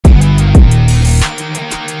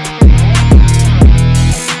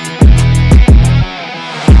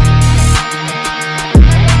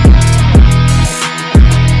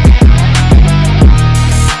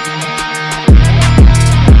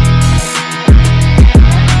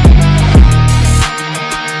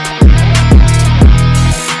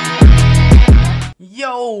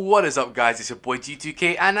What is up, guys? It's your boy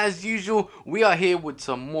G2K, and as usual, we are here with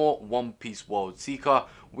some more One Piece World Seeker.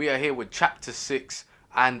 We are here with Chapter 6,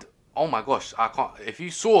 and oh my gosh, I can't. If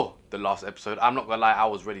you saw the last episode, I'm not gonna lie, I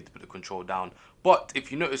was ready to put the control down. But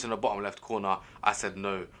if you notice in the bottom left corner, I said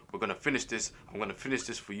no, we're gonna finish this. I'm gonna finish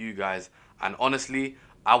this for you guys. And honestly,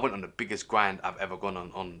 I went on the biggest grind I've ever gone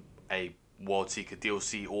on a World Seeker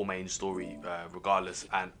DLC or main story, regardless.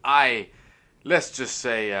 And let's just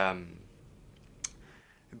say,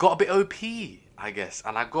 got a bit OP, I guess.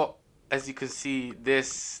 And I got, as you can see,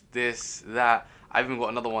 this, that. I've even got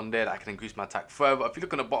another one there that I can increase my attack further. If you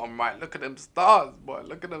look on the bottom right, look at them stars, boy.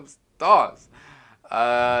 Look at them stars.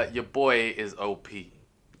 Your boy is OP.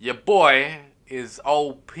 Your boy is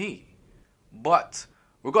OP. But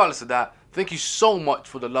regardless of that, thank you so much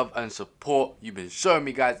for the love and support you've been showing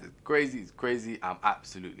me, guys. It's crazy, it's crazy. I'm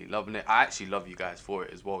absolutely loving it. I actually love you guys for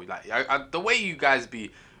it as well. Like the way you guys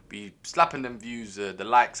be slapping them views, the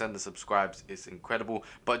likes and the subscribes, is incredible.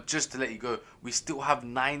 But just to let you go, we still have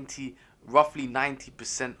roughly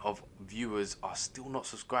 90% of viewers are still not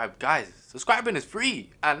subscribed. Guys, subscribing is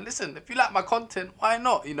free. And listen, if you like my content, why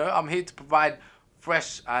not? You know, I'm here to provide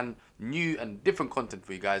fresh and new and different content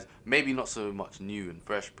for you guys. Maybe not so much new and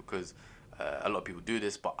fresh because a lot of people do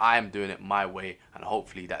this, but I am doing it my way, and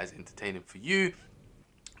hopefully that is entertaining for you.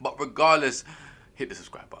 But regardless, hit the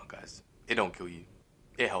subscribe button, guys. It don't kill you.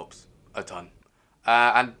 It helps a ton.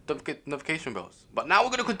 And don't forget notification bells. But now we're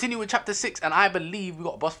going to continue with Chapter 6, and I believe we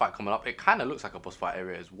got a boss fight coming up. It kind of looks like a boss fight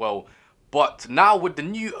area as well. But now with the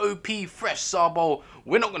new OP, fresh Sabo,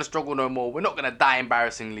 we're not going to struggle no more. We're not going to die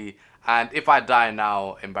embarrassingly. And if I die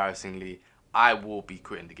now embarrassingly, I will be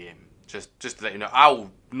quitting the game. Just to let you know, I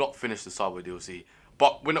will not finish the Sabo DLC.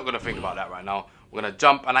 But we're not going to think about that right now. We're going to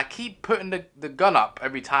jump, and I keep putting the gun up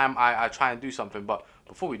every time I try and do something. But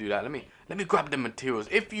before we do that, let me grab the materials.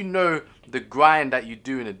 If you know the grind that you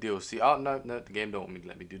do in a DLC. Oh, no, the game don't want me to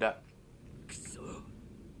let me do that.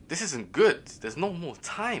 This isn't good. There's no more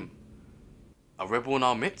time. A rebel in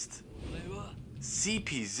our midst?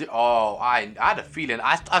 CP0. Oh, I had a feeling.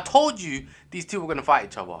 I told you these two were going to fight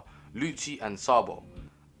each other. Lucci and Sabo.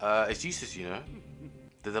 It's useless, you know.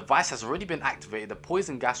 The device has already been activated. The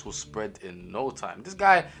poison gas will spread in no time. This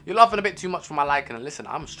guy, you're laughing a bit too much for my liking. And listen,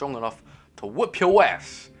 I'm strong enough to whip your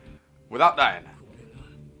ass without dying.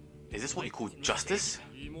 Is this what you call justice?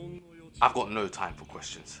 I've got no time for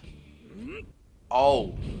questions.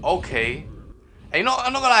 Oh, okay. Hey, I'm not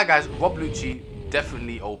gonna lie, guys. Rob Lucci,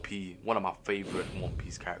 definitely OP. One of my favorite One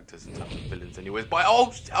Piece characters in terms of villains, anyways. But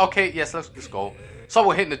oh, okay, yes, let's go. So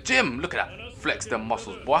we're hitting the gym. Look at that. Flex them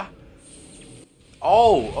muscles, boy.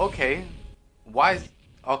 Oh, okay. Why?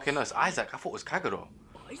 Okay, no, it's Isaac. I thought it was Kagero.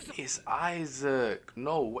 It's Isaac.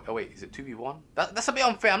 No, wait, is it 2v1? That's a bit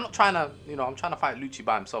unfair. I'm not trying to, you know, I'm trying to fight Lucci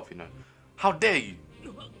by himself, you know. How dare you?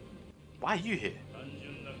 Why are you here?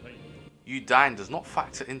 You dying does not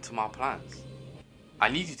factor into my plans. I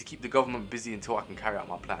need you to keep the government busy until I can carry out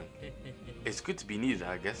my plan. It's good to be needed,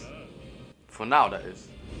 I guess. For now, that is.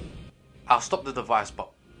 I'll stop the device,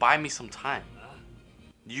 but buy me some time.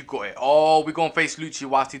 You got it. Oh, we're going to face Lucci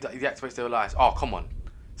whilst he deactivates their lives. Oh, come on.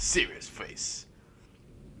 Serious face.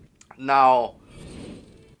 Now,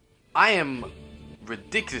 I am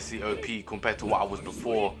ridiculously OP compared to what I was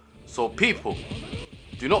before. So people,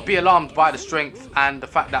 do not be alarmed by the strength and the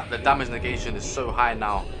fact that the damage negation is so high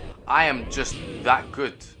now. I am just that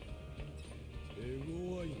good.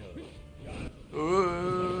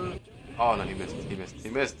 Oh no, he missed.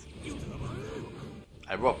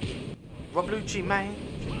 Hey, Rob Lucci, man.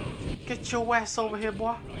 Get your ass over here,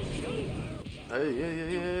 boy.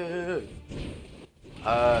 Hey.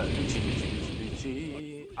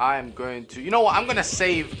 Lucci. I am going to... You know what? I'm going to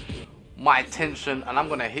save my attention, and I'm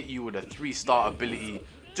going to hit you with a 3-star ability,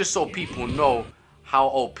 just so people know how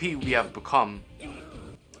OP we have become.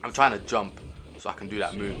 I'm trying to jump so I can do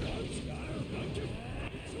that move.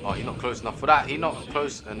 Oh, he's not close enough for that. He's not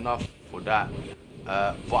close enough for that.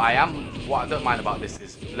 But what I don't mind about this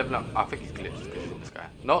is leveling up. I think he's glitched, this guy.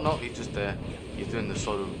 No, he's just there. He's doing the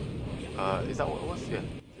sort of... is that what it was? Yeah.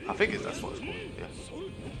 I think that's what it's called. Yeah.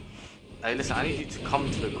 Hey, listen, I need you to come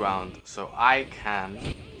to the ground so I can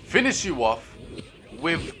finish you off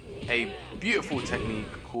with a beautiful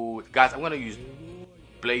technique called... Guys, I'm going to use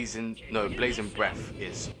Blazing Breath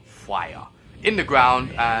is fire. In the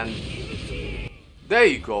ground, and there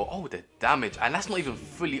you go. Oh, the damage. And that's not even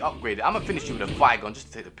fully upgraded. I'm going to finish you with a fire gun just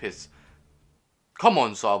to take the piss. Come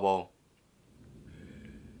on, Sabo.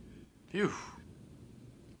 Phew.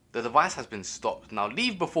 The device has been stopped. Now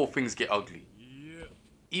leave before things get ugly.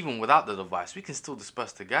 Even without the device, we can still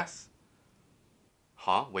disperse the gas.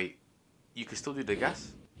 Huh? Wait. You can still do the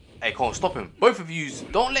gas? Hey, come on, stop him. Both of you,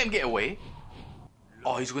 don't let him get away.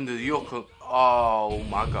 Oh, he's going to do Ryoko. Oh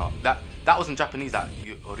my god. That was in Japanese, that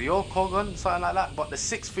Ryokogun, something like that. But the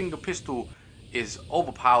 6-finger pistol is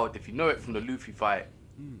overpowered if you know it from the Luffy fight.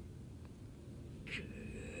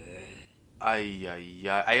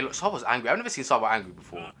 Ay, look, Sabo's angry. I've never seen Sabo angry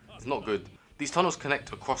before. It's not good. These tunnels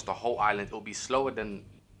connect across the whole island. It'll be slower than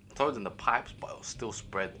the pipes, but it'll still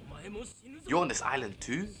spread. You're on this island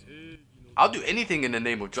too? I'll do anything in the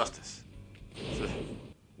name of justice.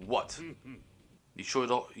 What? You sure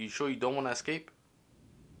you don't want to escape?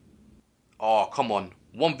 Oh, come on.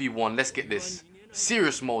 1v1, let's get this.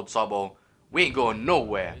 Serious mode, Sabo. We ain't going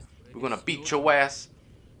nowhere. We're gonna beat your ass.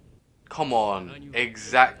 Come on.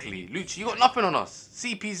 Exactly. Lucci, you got nothing on us.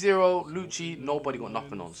 CP0, Lucci, nobody got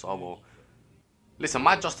nothing on Sabo. Listen,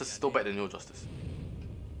 my justice is still better than your justice.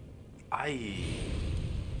 Aye.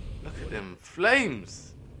 Look at them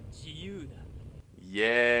flames.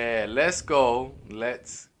 Yeah, let's go.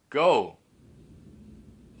 Let's go.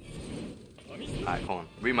 Alright, come on.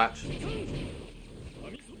 Rematch.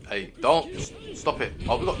 Hey, don't stop it.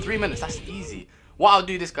 Oh, we got 3 minutes. That's easy. What I'll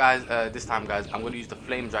do this time, guys, I'm going to use the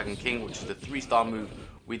Flame Dragon King, which is the 3-star move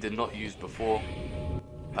we did not use before.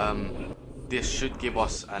 This should give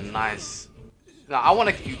us a nice... Now, I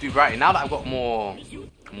want to do variety. Now that I've got more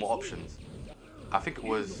options. I think it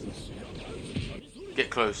was... Get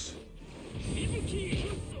close.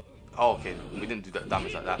 Oh, okay. We didn't do that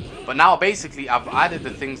damage like that. But now, basically, I've added the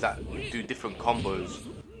things that do different combos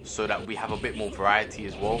so that we have a bit more variety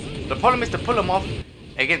as well. The problem is to pull them off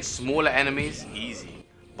against smaller enemies, easy.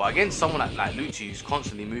 But against someone like Lucci, who's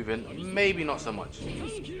constantly moving, maybe not so much.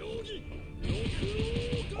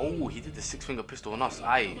 Oh, he did the 6-finger pistol on us.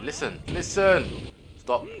 Aye, listen.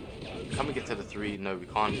 Stop. Can we get to the 3? No, we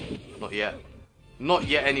can't. Not yet. Not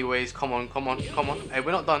yet anyways. Come on. Hey,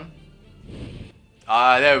 we're not done.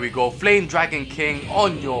 Ah, there we go. Flame Dragon King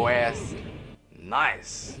on your ass.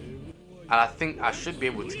 Nice. And I think I should be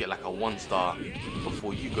able to get like a 1-star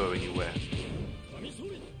before you go anywhere.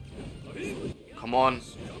 Come on.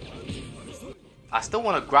 I still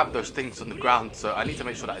want to grab those things on the ground, so I need to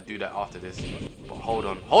make sure that I do that after this. But hold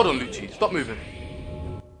on, Lucci. Stop moving.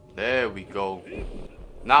 There we go.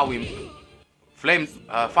 Now we... Flame...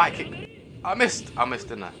 Fire kick. I missed,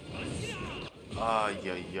 didn't I?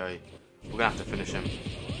 Ay. We're gonna have to finish him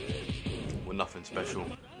with nothing special.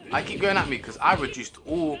 I keep going at me because I reduced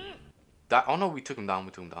all that. Oh no, we took him down.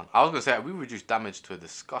 I was gonna say we reduced damage to a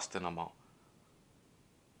disgusting amount.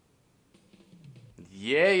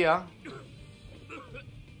 Yeah.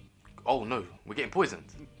 Oh no, we're getting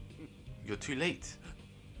poisoned. You're too late.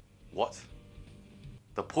 What?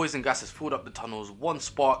 The poison gas has filled up the tunnels. One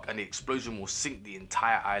spark and the explosion will sink the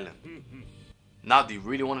entire island. Now, do you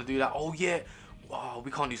really want to do that? Oh yeah. Oh,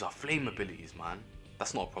 we can't use our flame abilities, man.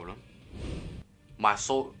 That's not a problem. My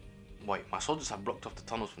soldiers have blocked off the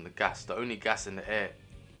tunnels from the gas. The only gas in the air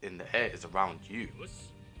is around you.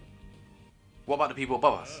 What about the people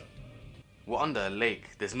above us? We're under a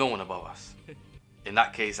lake. There's no one above us. In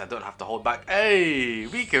that case, I don't have to hold back. Hey,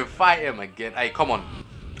 we can fight him again. Hey, come on.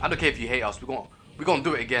 I don't care if you hate us. We're gonna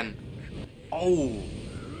do it again. Oh.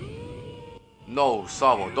 No,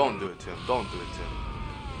 Sabo, don't do it to him.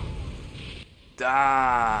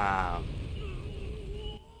 Damn.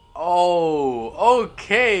 Oh,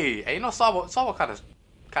 okay. Hey, you know, Sabo kind of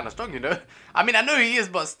strong, you know. I mean, I know he is,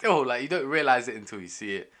 but still, like, you don't realize it until you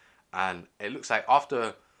see it. And it looks like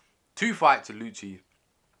after 2 fights to Lucci,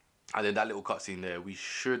 and then that little cutscene there, we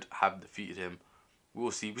should have defeated him. We'll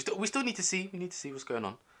see. We still need to see. We need to see what's going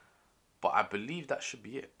on. But I believe that should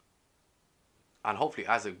be it. And hopefully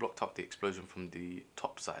Isaac blocked up the explosion from the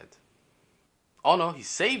top side. Oh no, he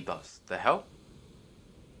saved us. The hell?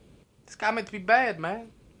 This guy meant to be bad,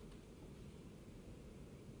 man.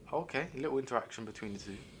 Okay, a little interaction between the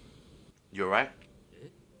two. You alright?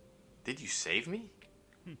 Did you save me?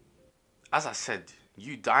 As I said,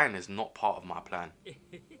 you dying is not part of my plan.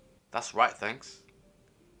 That's right, thanks.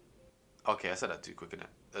 Okay, I said that too quick, innit?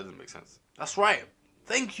 That doesn't make sense. That's right.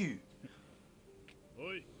 Thank you.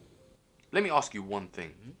 Let me ask you one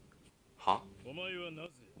thing. Huh?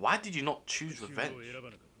 Why did you not choose revenge?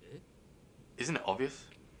 Isn't it obvious?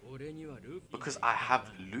 Because I have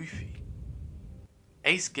Luffy.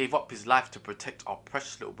 Ace gave up his life to protect our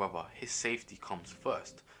precious little brother. His safety comes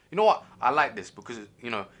first. You know what? I like this because, you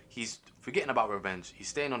know, he's forgetting about revenge. He's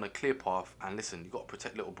staying on a clear path. And listen, you got to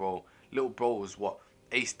protect little bro. Little bro was what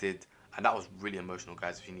Ace did. And that was really emotional,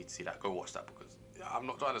 guys. If you need to see that, go watch that because I'm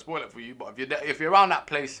not trying to spoil it for you. But if you're around that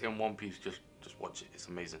place in One Piece, just watch it. It's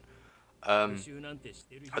amazing. I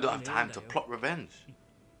don't have time to plot revenge.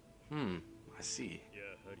 I see.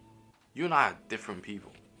 You and I are different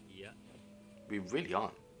people. We really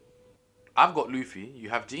aren't. I've got Luffy, you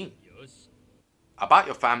have Jean. About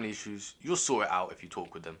your family issues, you'll sort it out if you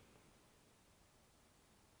talk with them.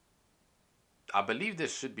 I believe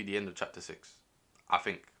this should be the end of chapter 6. I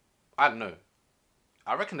think. I don't know.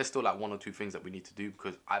 I reckon there's still like 1 or 2 things that we need to do,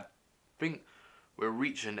 because I think we're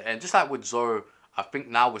reaching the end. Just like with Zoro, I think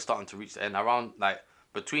now we're starting to reach the end. Around like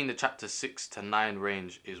between the chapter 6 to 9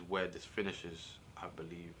 range is where this finishes, I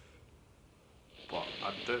believe. But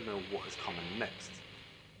I don't know what is coming next.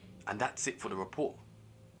 And that's it for the report.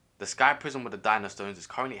 The Sky Prison with the Dino Stones is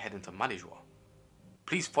currently heading to Malijua.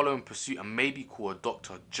 Please follow in pursuit and maybe call a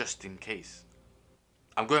doctor just in case.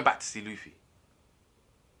 I'm going back to see Luffy.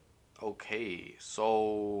 Okay,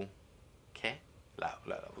 so... Okay. Like,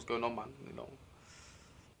 what's going on, man? You know.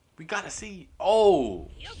 We gotta see... Oh!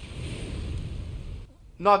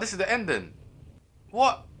 No, this is the ending.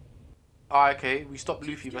 What? Alright, okay. We stopped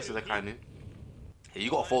Luffy versus Akainu. Hey,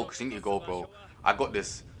 you gotta focus. You need to go, bro. I got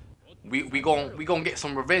this. We gon' get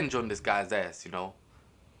some revenge on this guy's ass, you know.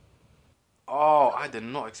 Oh, I did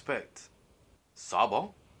not expect.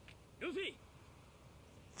 Sabo? Luffy.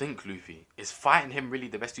 Think, Luffy. Is fighting him really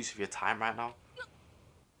the best use of your time right now?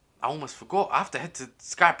 I almost forgot. I have to head to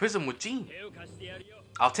Sky Prison with Jean.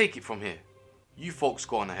 I'll take it from here. You folks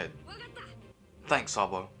go on ahead. Thanks,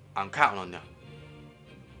 Sabo. I'm counting on ya.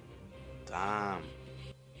 Damn.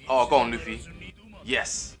 Oh, go on, Luffy.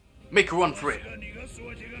 Yes. Make a run for it.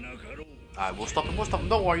 Alright, we'll stop him. We'll stop him.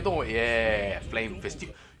 Don't worry, don't worry. Yeah, Flame Fist.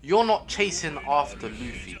 You're not chasing after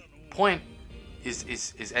Luffy. Point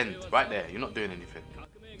is end. Right there. You're not doing anything.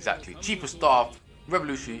 Exactly. Chief of Staff,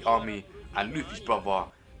 Revolutionary Army, and Luffy's brother.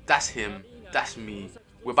 That's him. That's me.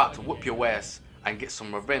 We're about to whoop your ass and get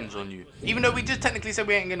some revenge on you. Even though we just technically said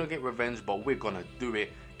we ain't gonna get revenge, but we're gonna do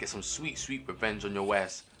it. Get some sweet, sweet revenge on your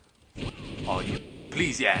ass. Oh, you.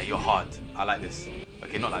 Please, yeah, you're hard. I like this.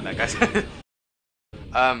 Okay, not like that, guys.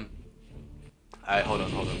 Alright, hold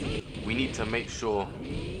on. We need to make sure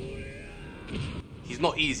he's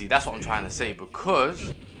not easy. That's what I'm trying to say,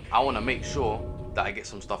 because I want to make sure that I get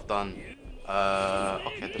some stuff done. Okay,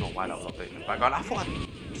 I don't know why that was updating in the background. I thought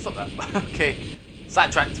I'd stop that. Okay,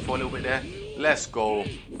 sidetracked for a little bit there. Let's go.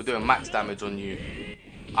 We're doing max damage on you.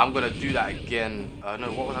 I'm gonna do that again.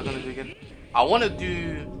 No, what was I gonna do again? I want to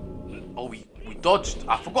do. Oh, we dodged.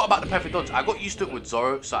 I forgot about the perfect dodge. I got used to it with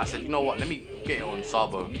Zoro, so I said, you know what? Let me get it on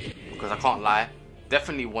Sabo, because I can't lie.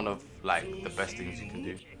 Definitely one of like the best things you can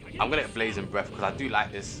do. I'm gonna get Blazing Breath because I do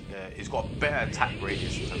like this. It's got better attack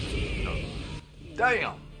radius in terms of, you know.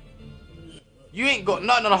 Damn. You ain't got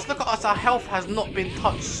nothing on us. Look at us. Our health has not been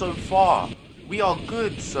touched so far. We are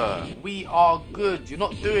good, sir. We are good. You're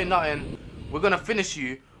not doing nothing. We're gonna finish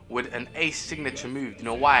you with an ace signature move. You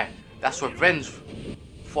know why? That's revenge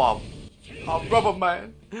for our brother,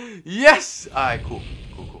 man. Yes. Alright, cool.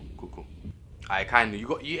 Alright, kinda.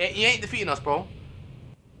 You ain't defeating us, bro.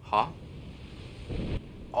 Huh?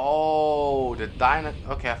 Oh, the dino.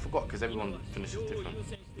 Okay, I forgot because everyone finishes different.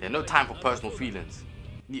 Yeah, no time for personal feelings.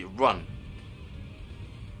 You need to run.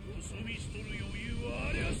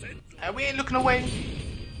 We ain't looking away.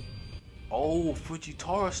 Oh,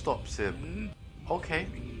 Fujitora stops him. Okay.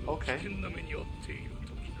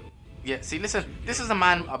 Yeah, see, listen. This is a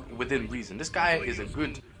man within reason. This guy is a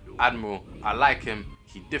good admiral. I like him.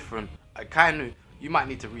 He different. Akainu, you might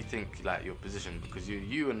need to rethink like your position, because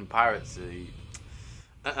you and pirates.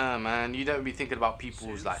 Man, you don't be thinking about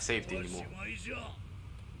people's like safety anymore.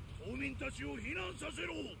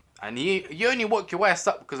 And you only woke your ass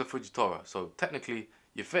up because of Fujitora, so technically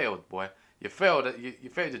you failed, boy. You failed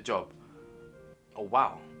the job. Oh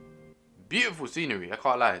wow, beautiful scenery. I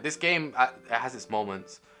can't lie. This game it has its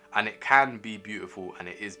moments, and it can be beautiful, and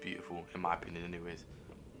it is beautiful in my opinion, anyways.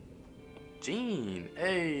 Jean,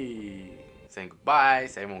 hey, saying goodbye,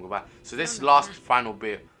 saying everyone goodbye. So this last final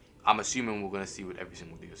bit, I'm assuming we're gonna see with every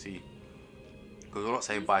single DLC, because we're not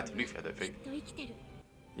saying bye to Luffy, I don't think.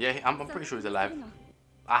 Yeah, I'm pretty sure he's alive.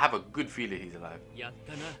 I have a good feeling he's alive.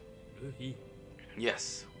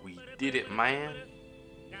 Yes, we did it, man.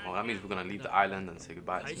 Oh, that means we're gonna leave the island and say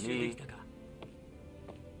goodbye to me.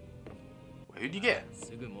 Wait, who'd you get?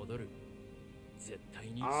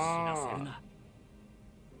 Ah.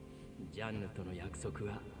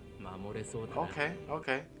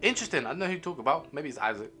 Okay. Interesting. I don't know who you talk about. Maybe it's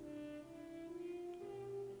Isaac.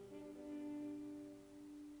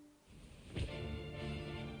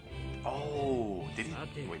 Oh, did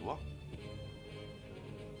he? Wait, what?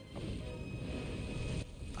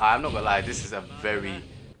 I'm not gonna lie, this is a very,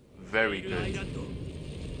 very good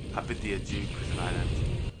Abidia Duke Prison Island.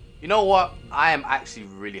 You know what? I am actually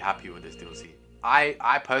really happy with this DLC.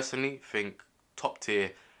 I personally think top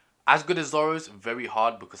tier. As good as Zoro's, very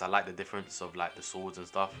hard because I like the difference of like the swords and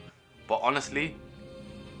stuff. But honestly,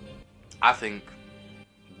 I think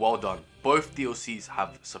well done. Both DLCs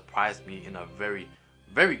have surprised me in a very,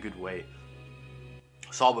 very good way.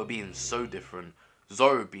 Sabo being so different,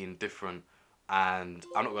 Zoro being different, and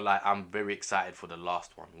I'm not gonna lie, I'm very excited for the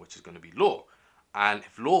last one, which is gonna be Law. And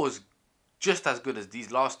if Law is just as good as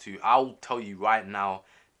these last two, I'll tell you right now,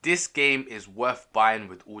 this game is worth buying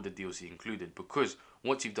with all the DLC included, because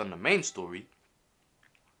once you've done the main story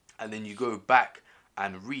and then you go back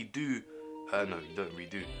and redo, no, you don't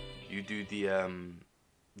redo, you do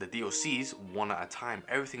the DLCs one at a time,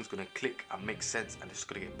 everything's gonna click and make sense, and it's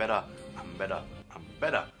gonna get better and better and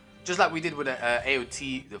better. Just like we did with the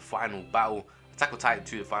AOT, the final battle. Attack on Titan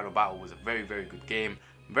 2, the final battle was a very, very good game,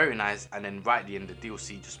 very nice, and then right at the end the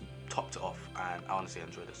DLC just topped it off, and I honestly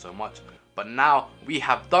enjoyed it so much. But now we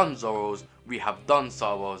have done Zoro's, we have done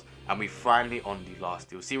Sabo's, and we finally on the last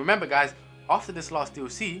DLC. Remember guys, after this last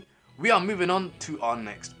DLC, we are moving on to our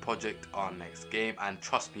next project, our next game, and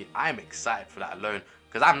trust me, I'm excited for that alone,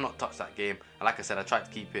 because I've not touched that game, and like I said, I tried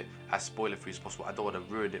to keep it as spoiler free as possible. I don't want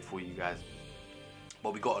to ruin it for you guys,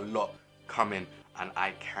 but we got a lot coming, and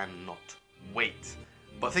I cannot wait.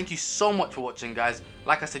 But thank you so much for watching guys.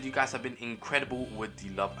 Like I said, you guys have been incredible with the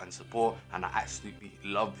love and support, and I absolutely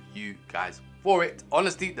love you guys for it.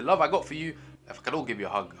 Honestly, the love I got for you, if I could all give you a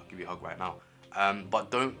hug, I'll give you a hug right now.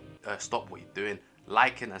 But don't stop what you're doing.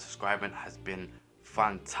 Liking and subscribing has been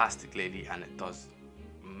fantastic lately, and it does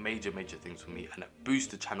major things for me, and it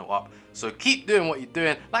boosts the channel up. So keep doing what you're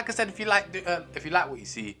doing. Like I said, if you like what you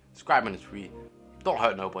see, subscribing is free, don't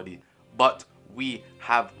hurt nobody. But we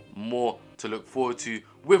have more to look forward to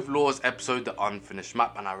with Law's episode, the unfinished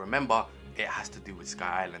map, and I remember it has to do with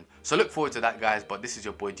Sky Island, so look forward to that guys. But this is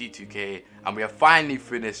your boy G2K, and we have finally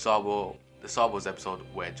finished Sabo's episode,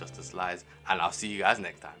 Where Justice Lies, and I'll see you guys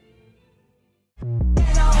next time.